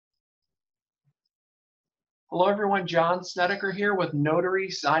Hello everyone, Jon Snedeker here with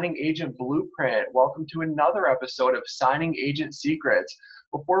Notary Signing Agent Blueprint. Welcome to another episode of Signing Agent Secrets.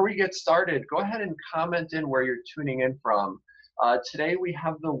 Before we get started, go ahead and comment in where you're tuning in from. Today we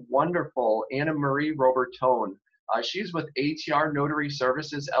have the wonderful AnnaMarie Robertone. She's with ATR Notary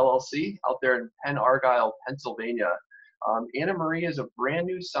Services LLC out there in Penn Argyle, Pennsylvania. AnnaMarie is a brand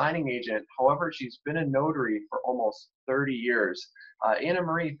new signing agent. However, she's been a notary for almost 30 years.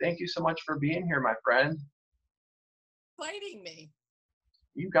 AnnaMarie, thank you so much for being here, my friend. Inviting me.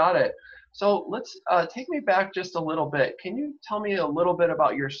 You got it. So let's take me back just a little bit. Can you tell me a little bit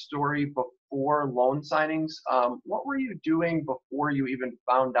about your story before loan signings? What were you doing before you even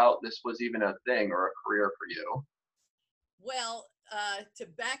found out this was even a thing or a career for you? Well, to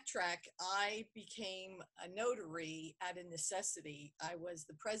backtrack, I became a notary out of necessity. I was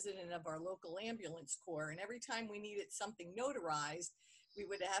the president of our local ambulance corps, and every time we needed something notarized, we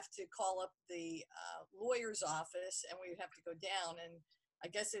would have to call up the lawyer's office and we would have to go down. And I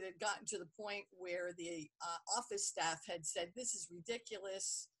guess it had gotten to the point where the office staff had said, this is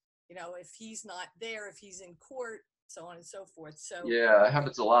ridiculous. You know, if he's not there, if he's in court, so on and so forth. So, Yeah, it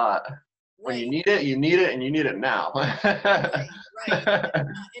happens a lot. When right. you need it, and you need it now. Right.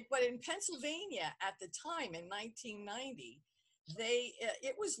 But in Pennsylvania at the time in 1990,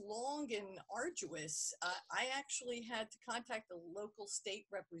 it was long and arduous. I actually had to contact the local state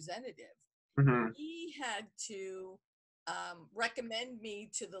representative. Mhm. He had to recommend me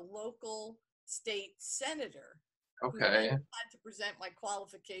to the local state senator, who then Okay. had to present my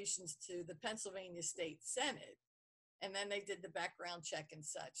qualifications to the Pennsylvania State Senate. And then they did the background check and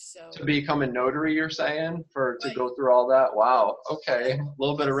such. So, To become a notary, you're saying, to right. go through all that? Wow. Okay. Yes. A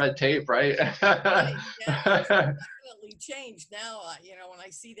little bit of Yes. red tape, right? Right. Yeah. Things have definitely changed now. When I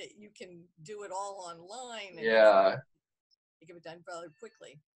see that you can do it all online and Yeah. it can be done rather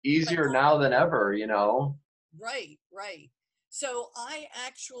quickly. But Easier now than ever, you know? right, right. So I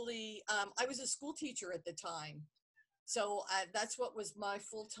actually, I was a school teacher at the time. So that's what was my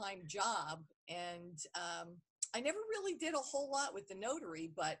full-time job. And I never really did a whole lot with the notary,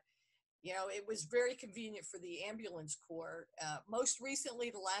 but it was very convenient for the ambulance corps. Most recently,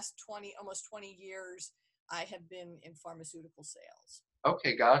 the last almost 20 years, I have been in pharmaceutical sales.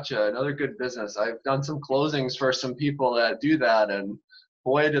 Okay, gotcha. Another good business. I've done some closings for some people that do that, and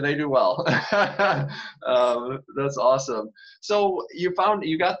boy, do they do well. That's awesome. So you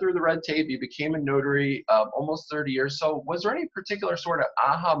got through the red tape, you became a notary almost 30 years. So was there any particular sort of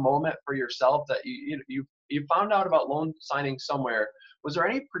aha moment for yourself that you found out about loan signing somewhere? Was there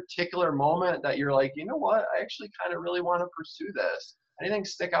any particular moment that you're like, you know what, I actually kind of really want to pursue this? Anything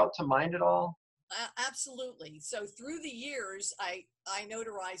stick out to mind at all? Absolutely. So through the years, I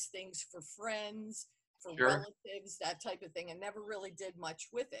notarized things for friends, for Sure. relatives, that type of thing, and never really did much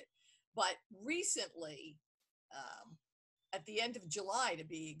with it. But recently, um, at the end of July, to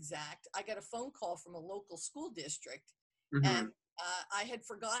be exact, I got a phone call from a local school district, and Hmm. I had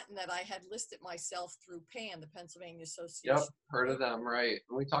forgotten that I had listed myself through PAN, the Pennsylvania Yep, Association heard of of them, Notary, right.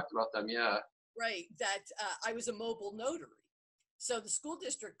 We talked about them, yeah. right? That I was a mobile notary. So the school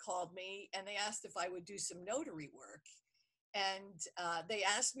district called me and they asked if I would do some notary work. And they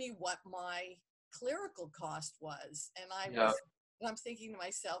asked me what my clerical cost was. Yep. And I'm thinking to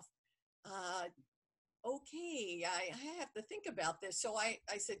myself, uh, okay, I have to think about this. So I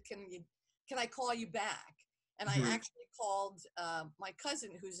said, can I call you back? And I Mhm. actually called my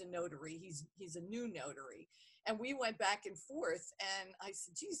cousin, who's a notary. He's a new notary, and we went back and forth. And I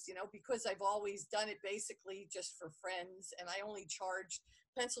said, geez, because I've always done it basically just for friends, and I only charged.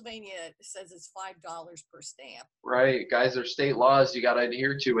 Pennsylvania says it's $5 per stamp. Right, guys, there's state laws you got to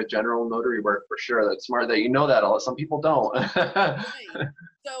adhere to with general notary work for sure. That's smart that you know that. Some people don't. Right.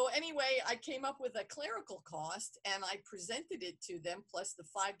 So anyway, I came up with a clerical cost and I presented it to them plus the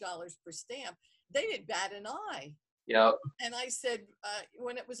 $5 per stamp. They didn't bat an eye. Yep. And I said,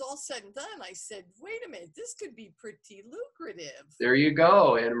 when it was all said and done, I said, wait a minute, this could be pretty lucrative. There you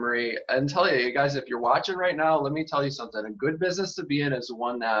go, AnnaMarie. And tell you guys, if you're watching right now, let me tell you something. A good business to be in is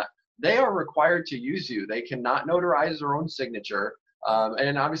one that they are required to use you. They cannot notarize their own signature.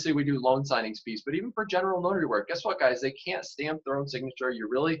 And obviously we do loan signings piece, but even for general notary work, guess what, guys? They can't stamp their own signature. You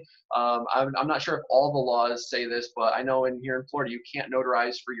really, I'm not sure if all the laws say this, but I know here in Florida, you can't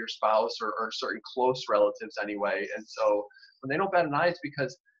notarize for your spouse or certain close relatives anyway. And so when they don't bat an eye, it's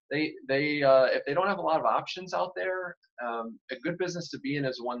because they if they don't have a lot of options out there, a good business to be in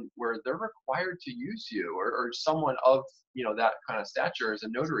is one where they're required to use you or someone of that kind of stature as a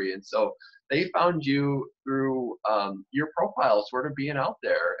notary. And so they found you through your profile sort of being out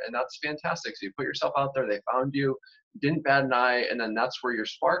there, and that's fantastic. So you put yourself out there, they found you, didn't bat an eye, and then that's where your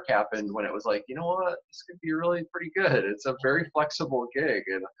spark happened when it was like, you know what, this could be really pretty good. It's a very flexible gig,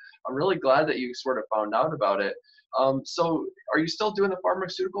 and I'm really glad that you sort of found out about it. So are you still doing the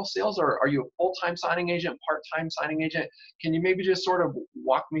pharmaceutical sales, or are you a full-time signing agent, part-time signing agent? Can you maybe just sort of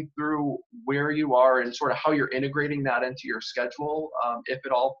walk me through where you are and sort of how you're integrating that into your schedule, if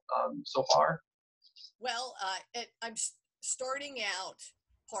at all, so far? Well, starting out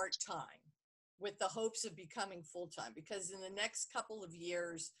part-time with the hopes of becoming full-time, because in the next couple of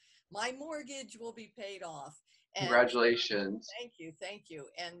years, my mortgage will be paid off. And Congratulations. thank you, thank you.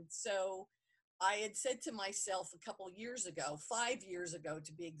 And so I had said to myself a couple years ago, 5 years ago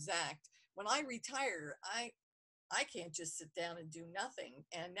to be exact, when I retire, I can't just sit down and do nothing.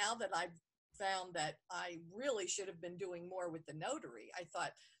 And now that I've found that I really should have been doing more with the notary, I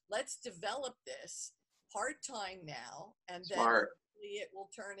thought, let's develop this part-time now, and then Smart. hopefully it will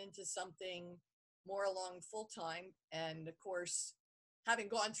turn into something more along full-time. And of course, having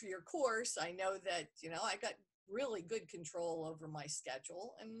gone through your course, I know that, I got really good control over my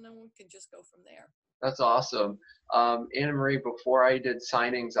schedule, and then we can just go from there. That's awesome. AnnaMarie, before I did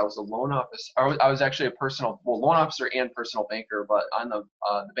signings, I was a loan officer. I was actually a loan officer and personal banker. But on the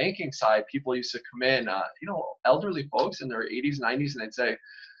banking side, people used to come in, elderly folks in their 80s, 90s, and they'd say,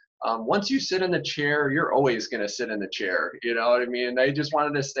 once you sit in the chair, you're always going to sit in the chair. You know what I mean? They just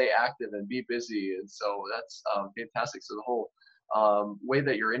wanted to stay active and be busy. And so that's fantastic. So the whole way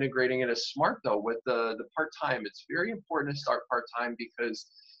that you're integrating it is smart, though, with the part-time. It's very important to start part-time because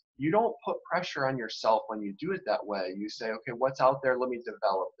you don't put pressure on yourself when you do it that way. You say, okay, what's out there? Let me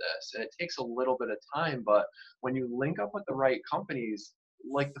develop this. And it takes a little bit of time, but when you link up with the right companies,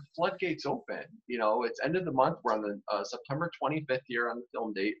 like the floodgates open. It's end of the month. We're on the September 25th here on the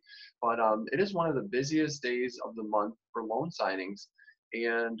film date, but it is one of the busiest days of the month for loan signings.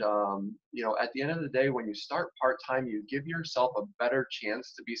 And at the end of the day, when you start part-time, you give yourself a better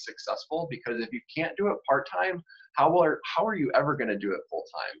chance to be successful, because if you can't do it part-time, how are you ever going to do it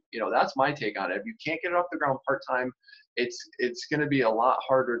full-time? That's my take on it. If you can't get it off the ground part-time, it's going to be a lot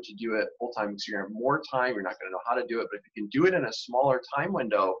harder to do it full-time, because you're going to have more time. You're not going to know how to do it. But if you can do it in a smaller time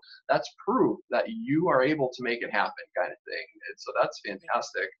window, that's proof that you are able to make it happen, kind of thing. And so that's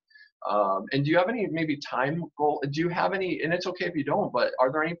fantastic. And do you have any maybe time goal? Do you have any, and it's okay if you don't, but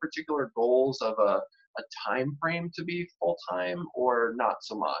are there any particular goals of a time frame to be full-time, or not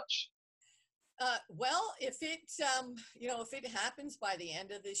so much? Well, if it happens by the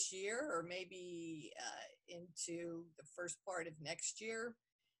end of this year, or maybe into the first part of next year,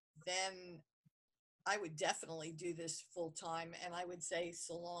 then I would definitely do this full time, and I would say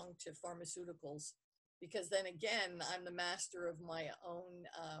so long to pharmaceuticals, because then again, I'm the master of my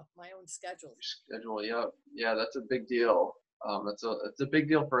own schedule. Schedule, yeah, yeah, that's a big deal. It's a big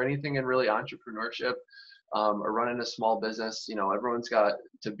deal for anything in really entrepreneurship, or running a small business. Everyone's got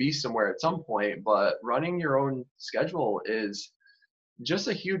to be somewhere at some point, but running your own schedule is just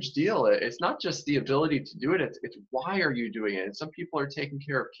a huge deal. It's not just the ability to do it. It's why are you doing it? And some people are taking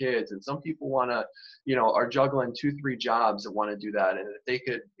care of kids, and some people want to, are juggling 2, 3 jobs and want to do that. And if they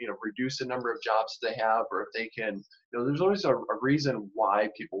could, reduce the number of jobs they have, or if they can, there's always a reason why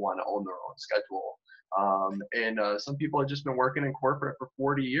people want to own their own schedule. And some people have just been working in corporate for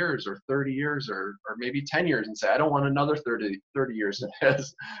 40 years or 30 years, or maybe 10 years, and say, I don't want another 30 years in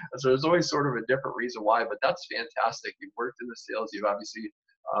this. So there's always sort of a different reason why, but that's fantastic. You've worked in the sales. You've obviously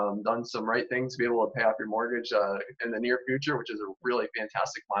done some right things to be able to pay off your mortgage in the near future, which is a really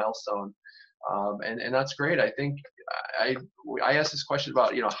fantastic milestone. And that's great. I think I I asked this question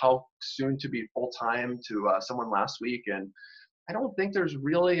about, how soon to be full time to someone last week, and I don't think there's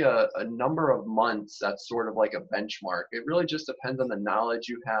really a number of months that's sort of like a benchmark. It really just depends on the knowledge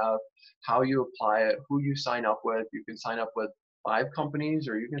you have, how you apply it, who you sign up with. You can sign up with 5 companies,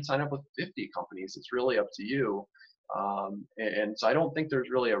 or you can sign up with 50 companies. It's really up to you. And so I don't think there's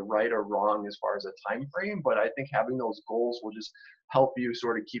really a right or wrong as far as a time frame, but I think having those goals will just help you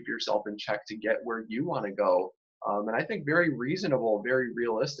sort of keep yourself in check to get where you want to go. And I think very reasonable, very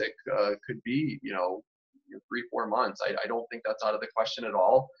realistic could be, 3, 4 months. I don't think that's out of the question at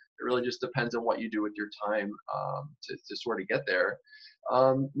all. It really just depends on what you do with your time, to sort of get there.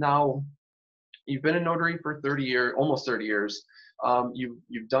 Now, you've been a notary for 30 years, almost 30 years.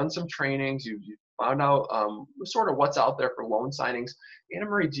 You've done some trainings. You've found out sort of what's out there for loan signings.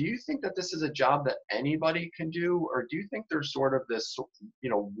 AnnaMarie, do you think that this is a job that anybody can do, or do you think there's sort of this,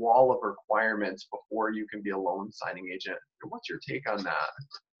 wall of requirements before you can be a loan signing agent? What's your take on that?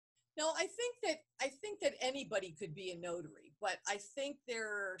 No, I think that anybody could be a notary, but I think there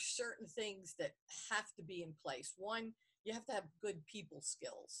are certain things that have to be in place. One, you have to have good people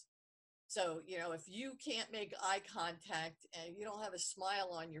skills. So, if you can't make eye contact and you don't have a smile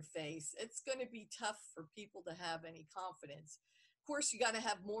on your face, it's going to be tough for people to have any confidence. Of course, you got to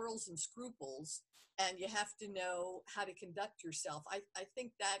have morals and scruples, and you have to know how to conduct yourself. I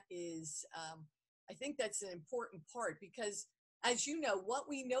think that is, I think that's an important part, because, as you know, what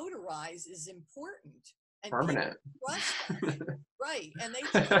we notarize is important, and people Permanent. trust us, right? And they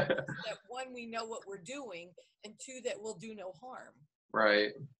trust us that, one, we know what we're doing, and two, that we'll do no harm.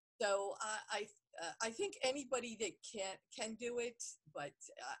 Right. So I think anybody that can do it, but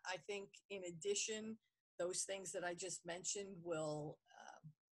I think in addition, those things that I just mentioned will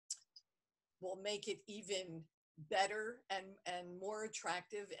make it even better and more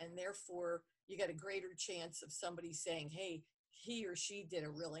attractive, and therefore you get a greater chance of somebody saying, "Hey, he or she did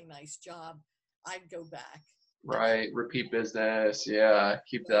a really nice job. I'd go back." Right. Repeat business. Yeah.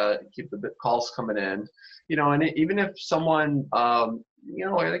 Keep Right, the calls coming in, and even if someone,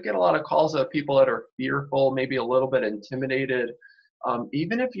 I get a lot of calls of people that are fearful, maybe a little bit intimidated.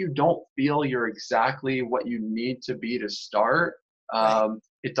 Even if you don't feel you're exactly what you need to be to start, right,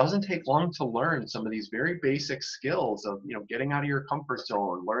 it doesn't take long to learn some of these very basic skills of, getting out of your comfort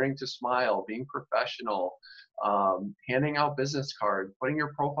zone, learning to smile, being professional, handing out business cards, putting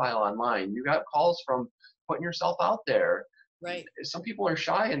your profile online. You got calls from putting yourself out there. right, Some people are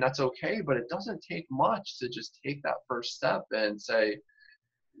shy, and that's okay, but it doesn't take much to just take that first step and say,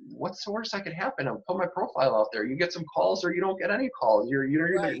 what's the worst that could happen? I'll put my profile out there. You get some calls or you don't get any calls. You're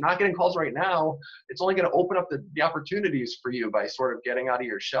right, not getting calls right now. It's only going to open up the opportunities for you by sort of getting out of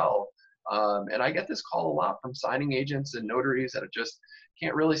your shell. And I get this call a lot from signing agents and notaries that just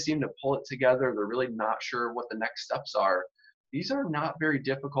can't really seem to pull it together. They're really not sure what the next steps are. These are not very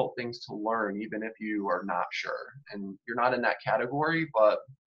difficult things to learn, even if you are not sure. And you're not in that category, but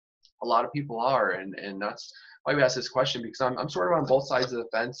a lot of people are, and that's why we asked this question, because I'm sort of on both sides of the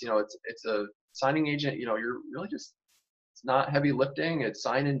fence. It's a signing agent. You're really just, it's not heavy lifting. It's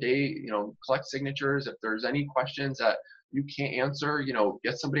sign and date. Collect signatures. If there's any questions that you can't answer,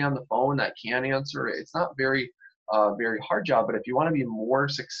 get somebody on the phone that can answer. It's not very hard job. But if you want to be more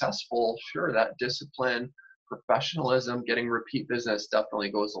successful, sure, that discipline, professionalism, getting repeat business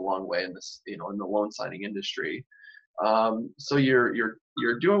definitely goes a long way in this, in the loan signing industry. So you're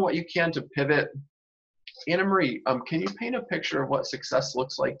doing what you can to pivot. AnnaMarie, can you paint a picture of what success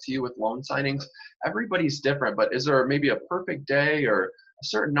looks like to you with loan signings? Everybody's different, but is there maybe a perfect day or a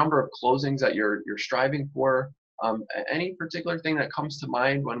certain number of closings that you're striving for? Any particular thing that comes to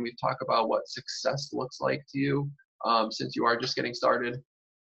mind when we talk about what success looks like to you, since you are just getting started?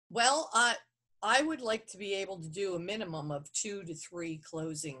 Well, I would like to be able to do a minimum of 2 to 3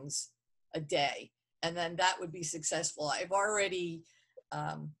 closings a day, and then that would be successful. I've already,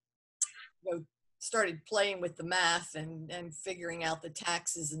 um, started playing with the math and figuring out the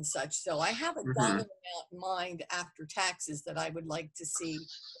taxes and such. So I have a dollar Hmm. amount in mind after taxes that I would like to see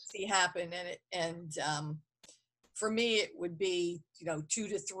happen, for me it would be 2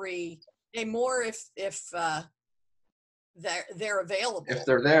 to 3, and more if they're If available.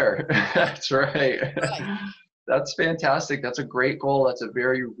 they're there. That's right. Right. That's fantastic. That's a great goal. That's a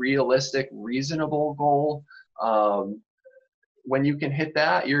very realistic, reasonable goal. Um, when you can hit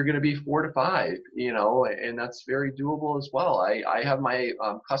that, you're going to be 4 to 5, and that's very doable as well. I have my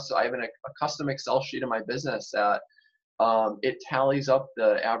I have a custom Excel sheet in my business that it tallies up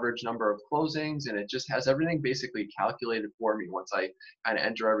the average number of closings, and it just has everything basically calculated for me once I kind of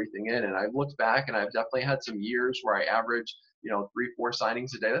enter everything in. And I've looked back, and I've definitely had some years where I average, 3, 4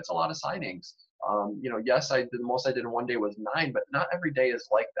 signings a day. That's a lot of signings. Yes, the most I did in one day was 9, but not every day is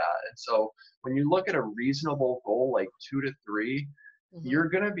like that. And so when you look at a reasonable goal like 2 to 3, Hmm. you're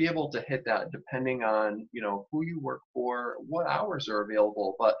going to be able to hit that depending on, who you work for, what hours are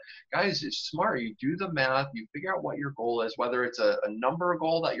available. But guys, it's smart. You do the math, you figure out what your goal is, whether it's a number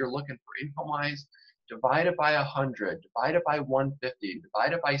goal that you're looking for income wise, divide it by 100, divide it by 150,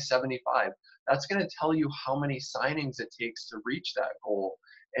 divide it by 75. That's going to tell you how many signings it takes to reach that goal.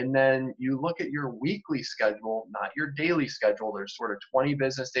 And then you look at your weekly schedule, not your daily schedule. There's sort of 20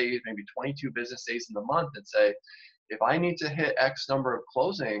 business days, maybe 22 business days in the month, and say, if I need to hit X number of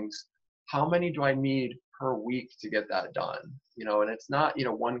closings, how many do I need per week to get that done? And it's not,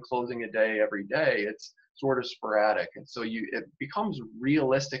 one closing a day every day. It's sort of sporadic. And so it becomes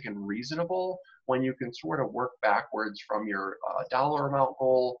realistic and reasonable when you can sort of work backwards from your dollar amount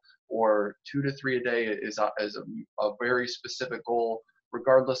goal, or 2 to 3 a day is a very specific goal,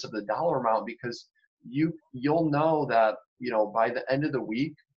 regardless of the dollar amount, because you'll know that, by the end of the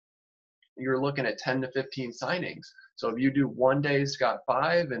week, you're looking at 10 to 15 signings. So if you do one day's got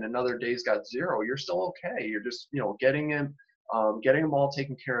 5 and another day's got 0, you're still okay. You're just, getting in getting them all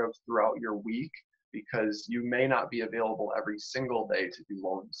taken care of throughout your week, because you may not be available every single day to do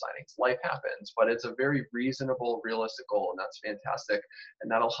loan signings. Life happens, but it's a very reasonable, realistic goal, and that's fantastic. And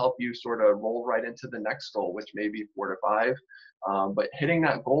that'll help you sort of roll right into the next goal, which may be 4 to 5. But hitting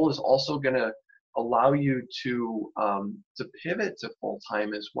that goal is also going to allow you to pivot to full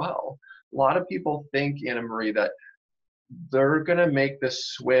time as well. A lot of people think, AnnaMarie, that they're going to make the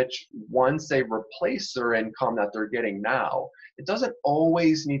switch once they replace their income that they're getting now. It doesn't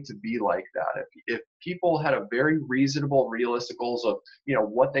always need to be like that. If people had a very reasonable, realistic goals of,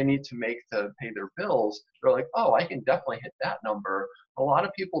 what they need to make to pay their bills, they're like, oh, I can definitely hit that number. A lot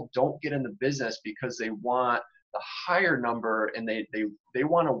of people don't get in the business because they want the higher number, and they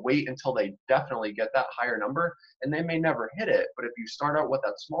want to wait until they definitely get that higher number, and they may never hit it. But if you start out with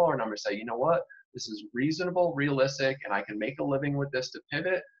that smaller number, say, you know what, this is reasonable, realistic, and I can make a living with this to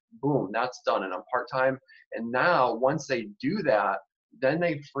pivot, boom, that's done, and I'm part-time. And now once they do that, then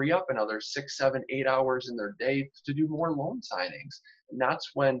they free up another 6, 7, 8 hours in their day to do more loan signings. And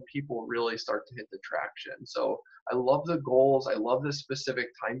that's when people really start to hit the traction. So I love the goals. I love the specific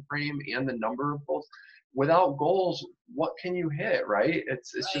time frame and the number of goals. Without goals, what can you hit, right?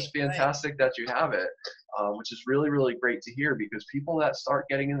 It's just fantastic that you have it, which is really, really great to hear, because people that start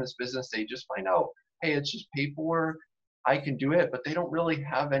getting in this business, they just find out, hey, it's just paperwork, I can do it, but they don't really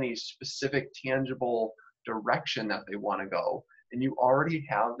have any specific tangible direction that they want to go. And you already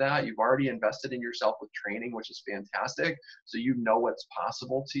have that. You've already invested in yourself with training, which is fantastic. So you know what's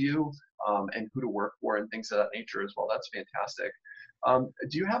possible to you, and who to work for and things of that nature as well. That's fantastic.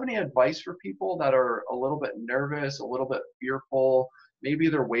 Do you have any advice for people that are a little bit nervous, a little bit fearful? Maybe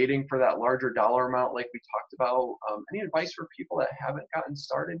they're waiting for that larger dollar amount like we talked about. Any advice for people that haven't gotten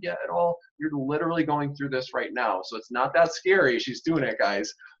started yet at all? You're literally going through this right now, so it's not that scary. She's doing it,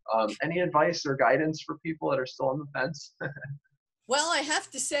 guys. Any advice or guidance for people that are still on the fence? Well, I have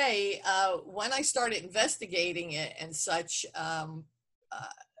to say, when I started investigating it and such,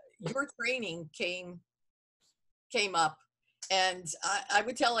 your training came up. And I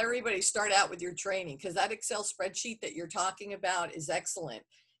would tell everybody, start out with your training, because that Excel spreadsheet that you're talking about is excellent.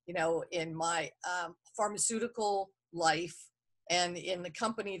 In my pharmaceutical life and in the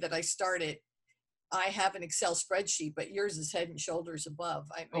company that I started, I have an Excel spreadsheet, but yours is head and shoulders above.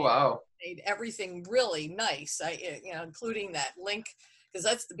 Oh, wow. Made everything really nice. Including that link, because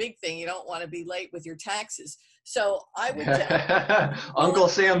that's the big thing. You don't want to be late with your taxes. So I would tell Uncle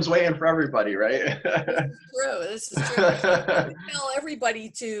Sam's waiting for everybody, right? This is true. I would tell everybody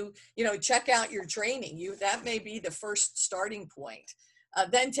to, check out your training. That may be the first starting point.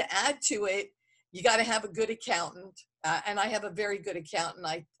 Then to add to it, you got to have a good accountant. And I have a very good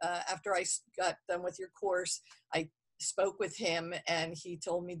accountant. After I got done with your course, I spoke with him, and he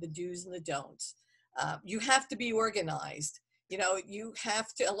told me the do's and the don'ts. You have to be organized. You have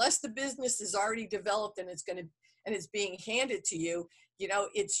to, unless the business is already developed and it's being handed to you,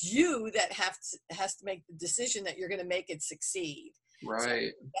 it's you that has to make the decision that you're going to make it succeed.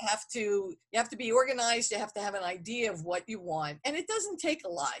 Right. So you have to be organized. You have to have an idea of what you want. And it doesn't take a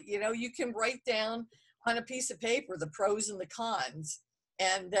lot. You can write down on a piece of paper the pros and the cons.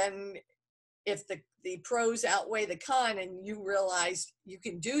 And then if the pros outweigh the con and you realize you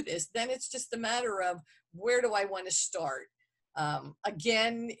can do this, then it's just a matter of, where do I want to start?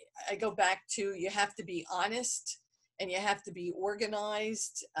 Again, I go back to, you have to be honest and you have to be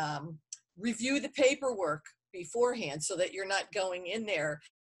organized. Review the paperwork beforehand so that you're not going in there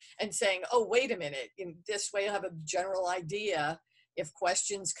and saying, oh, wait a minute, in this way you'll have a general idea. If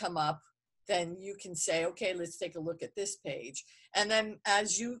questions come up, then you can say, okay, let's take a look at this page. And then,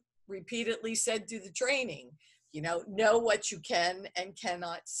 as you repeatedly said through the training, know what you can and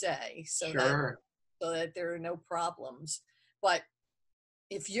cannot say, so that there are no problems. But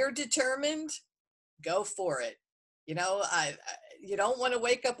if you're determined, go for it. You don't want to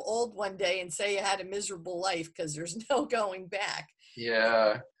wake up old one day and say you had a miserable life, because there's no going back.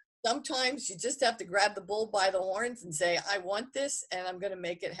 Yeah. Sometimes you just have to grab the bull by the horns and say, I want this and I'm going to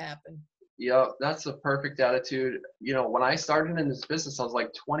make it happen. Yeah, that's a perfect attitude. When I started in this business, I was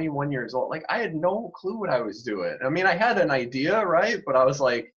like 21 years old. Like, I had no clue what I was doing. I mean, I had an idea, right? But I was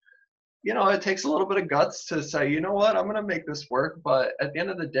like, it takes a little bit of guts to say, you know what, I'm going to make this work. But at the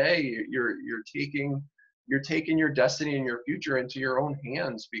end of the day, you're taking your destiny and your future into your own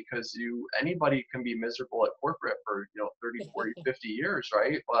hands, because anybody can be miserable at corporate for 30, 40, 50 years,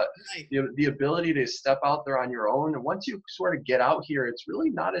 right? But the ability to step out there on your own, and once you sort of get out here, it's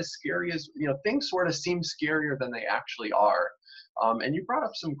really not as scary as things sort of seem scarier than they actually are. And you brought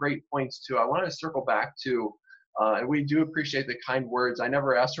up some great points too. I want to circle back to And we do appreciate the kind words. I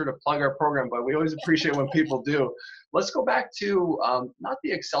never asked her to plug our program, but we always appreciate when people do. Let's go back to not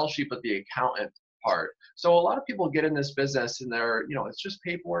the Excel sheet, but the accountant part. So a lot of people get in this business and they're, it's just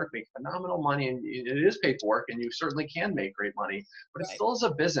paperwork, make phenomenal money, and it is paperwork, and you certainly can make great money, but it Right. still is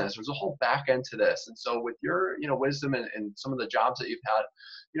a business. There's a whole back end to this. And so with your, wisdom and some of the jobs that you've had,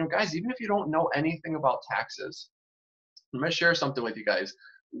 guys, even if you don't know anything about taxes, I'm going to share something with you guys.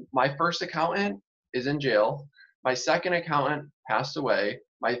 My first accountant is in jail. My second accountant passed away.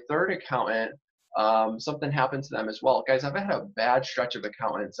 My third accountant, something happened to them as well. Guys, I've had a bad stretch of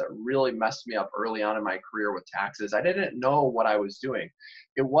accountants that really messed me up early on in my career with taxes. I didn't know what I was doing.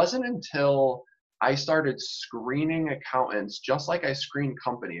 It wasn't until I started screening accountants, just like I screen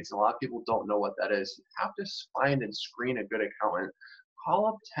companies. A lot of people don't know what that is. You have to find and screen a good accountant. Call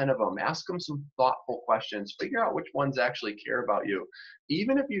up 10 of them, ask them some thoughtful questions, figure out which ones actually care about you.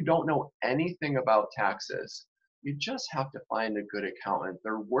 Even if you don't know anything about taxes, you just have to find a good accountant.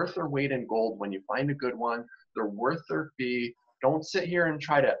 They're worth their weight in gold when you find a good one. They're worth their fee. Don't sit here and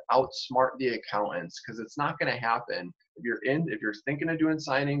try to outsmart the accountants, because it's not going to happen. If you're thinking of doing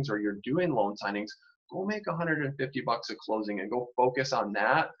signings or you're doing loan signings, go make $150 a closing and go focus on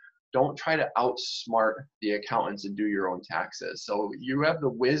that. Don't try to outsmart the accountants and do your own taxes. So you have the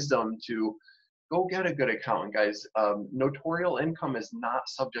wisdom to go get a good accountant, guys. Notarial income is not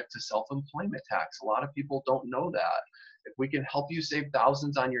subject to self-employment tax. A lot of people don't know that. If we can help you save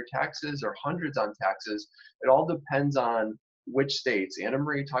thousands on your taxes or hundreds on taxes, it all depends on which states.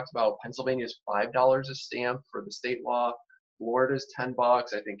 AnnaMarie talked about Pennsylvania's $5 a stamp for the state law. Florida's $10.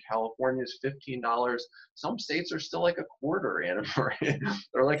 I think California's $15. Some states are still like a quarter, AnnaMarie.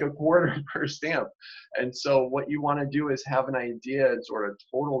 They're like a quarter per stamp. And so what you want to do is have an idea and sort of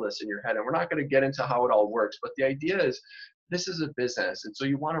total this in your head. And we're not going to get into how it all works, but the idea is this is a business. And so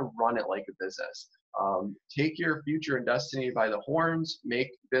you want to run it like a business. Take your future and destiny by the horns,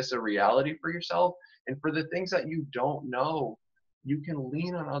 make this a reality for yourself. And for the things that you don't know, you can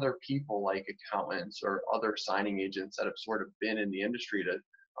lean on other people like accountants or other signing agents that have sort of been in the industry to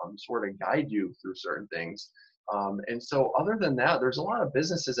sort of guide you through certain things. And so other than that, there's a lot of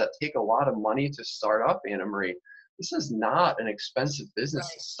businesses that take a lot of money to start up, AnnaMarie. This is not an expensive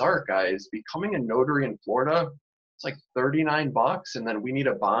business to start, guys. Becoming a notary in Florida, it's like $39, and then we need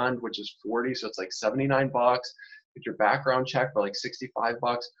a bond, which is 40, so it's like $79. Get your background check for like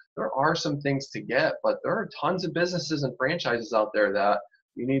 $65. There are some things to get, but there are tons of businesses and franchises out there that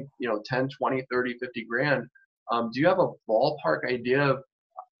you need, 10, 20, 30, 50 grand. Do you have a ballpark idea of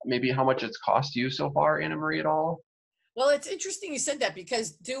maybe how much it's cost you so far, AnnaMarie, at all? Well, it's interesting you said that,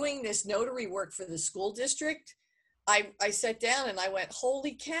 because doing this notary work for the school district, I sat down and I went,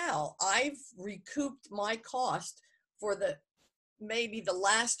 holy cow, I've recouped my cost for maybe the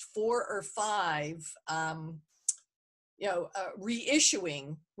last 4 or 5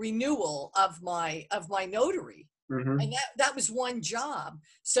 renewal of my notary. Mm-hmm. And that was one job.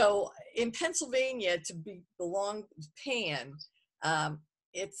 So in Pennsylvania, to belong PAN,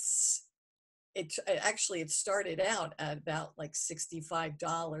 it started out at about like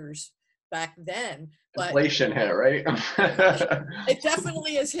 $65 back then. But inflation hit, right? it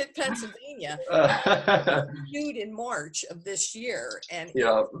definitely has hit Pennsylvania. Renewed in March of this year, and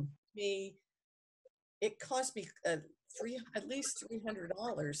yeah. it cost me at least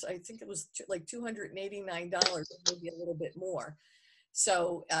 $300. I think it was like $289, maybe a little bit more.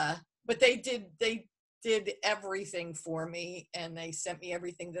 So, but they did everything for me, and they sent me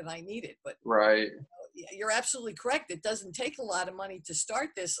everything that I needed. But right, you're absolutely correct. It doesn't take a lot of money to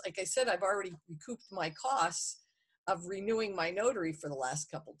start this. Like I said, I've already recouped my costs of renewing my notary for the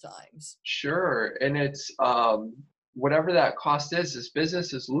last couple times. sure. And it's whatever that cost is, this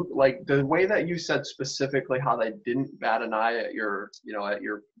business is like the way that you said specifically how they didn't bat an eye at your, at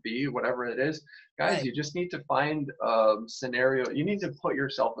your fee, whatever it is, guys, Right. You just need to find a scenario. You need to put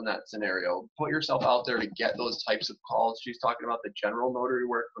yourself in that scenario, put yourself out there to get those types of calls. She's talking about the general notary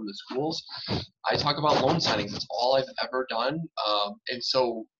work from the schools. I talk about loan signings. That's all I've ever done. And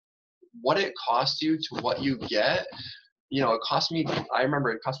so what it costs you to what you get, it cost me, I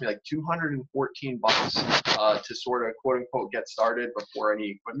remember it cost me like $214 to sort of quote unquote get started before any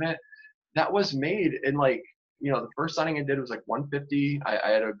equipment. That was made in like, the first signing I did was like 150. I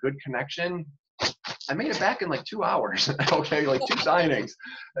had a good connection. I made it back in like 2 hours. Okay, like 2 signings.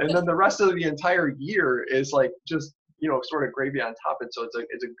 And then the rest of the entire year is like just, sort of gravy on top. And so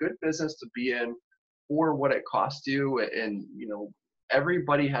it's a good business to be in for what it costs you. And,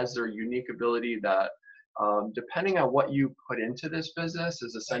 everybody has their unique ability that depending on what you put into this business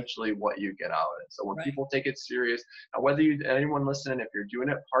is Right. essentially what you get out of it. So when Right. people take it serious, now whether you, anyone listening, if you're doing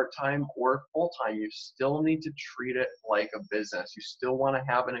it part-time or full-time, you still need to treat it like a business. You still want to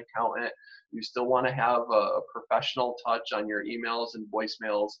have an accountant. You still want to have a professional touch on your emails and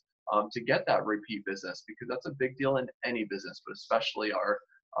voicemails to get that repeat business, because that's a big deal in any business, but especially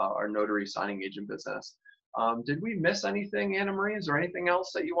our notary signing agent business. Did we miss anything, AnnaMarie? Is there anything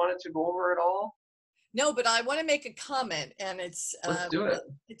else that you wanted to go over at all? No, but I want to make a comment, and Let's do it.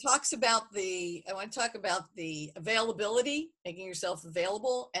 it talks about I want to talk about the availability, making yourself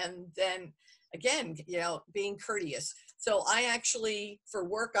available, and then again, being courteous. So I actually, for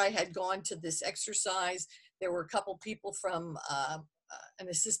work, I had gone to this exercise. There were a couple people from an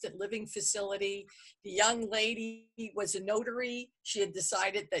assisted living facility. The young lady was a notary. She had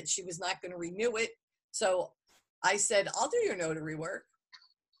decided that she was not going to renew it. So I said, I'll do your notary work.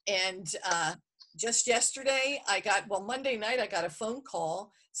 And just yesterday, Monday night, I got a phone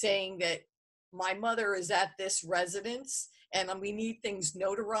call saying that my mother is at this residence and we need things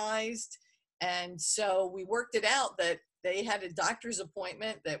notarized. And so we worked it out that they had a doctor's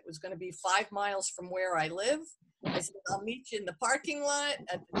appointment that was going to be 5 miles from where I live. I said, I'll meet you in the parking lot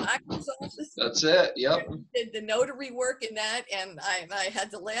at the doctor's office. That's it. Yep. Did the notary work in that. And I had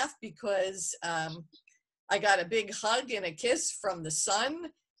to laugh because I got a big hug and a kiss from the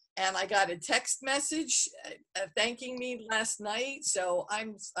son. And I got a text message thanking me last night. So I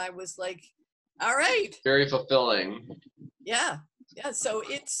was like, all right. Very fulfilling. Yeah. Yeah. So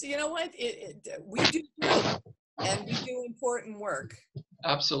it's, you know what, we do good and we do important work.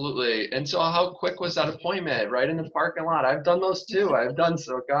 Absolutely. And so how quick was that appointment? Right in the parking lot? I've done those too. I've done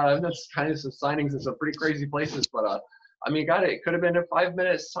kind of some signings in some pretty crazy places, but I mean, God, it could have been a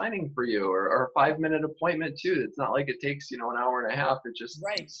 5-minute signing for you, or a 5-minute appointment too. It's not like it takes, an hour and a half. It's just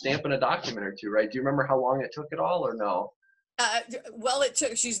Right. stamping a document or two, right? Do you remember how long it took at all, or no? Well,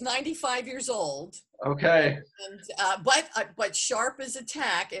 she's 95 years old. Okay. And, but sharp as a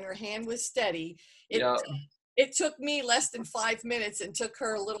tack, and her hand was steady. Yeah. It took me less than 5 minutes, and took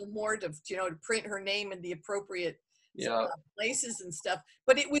her a little more to print her name in the appropriate places and stuff.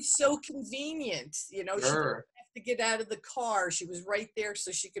 But it was so convenient, she didn't Sure. have to get out of the car. She was right there,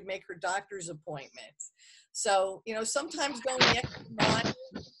 so she could make her doctor's appointments. So, sometimes going the extra mile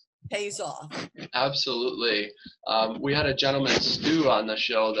pays off. Absolutely. We had a gentleman, Stu, on the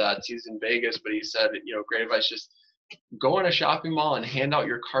show that he's in Vegas, but he said, great advice, just go in a shopping mall and hand out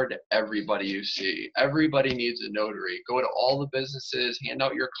your card to everybody you see. Everybody needs a notary. Go to all the businesses, hand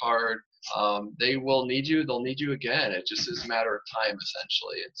out your card. They will need you. They'll need you again. It just is a matter of time,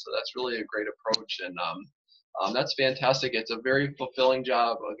 essentially. And so that's really a great approach. And that's fantastic. It's a very fulfilling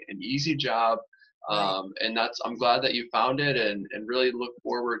job, an easy job. And I'm glad that you found it, and really look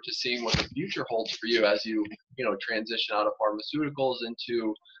forward to seeing what the future holds for you as you, transition out of pharmaceuticals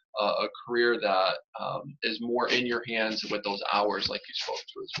into a career that is more in your hands with those hours, like you spoke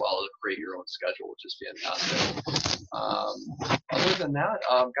to as well, to create your own schedule, which is fantastic. Other than that,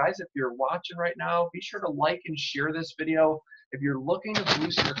 guys, if you're watching right now, be sure to like and share this video. If you're looking to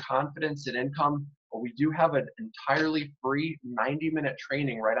boost your confidence and income, we do have an entirely free 90-minute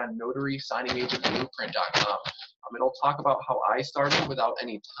training right on notarysigningagentblueprint.com. It'll talk about how I started without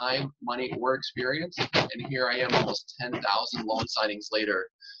any time, money, or experience, and here I am almost 10,000 loan signings later.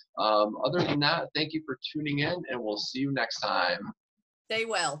 Other than that, thank you for tuning in, and we'll see you next time. Stay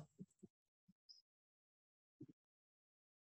well.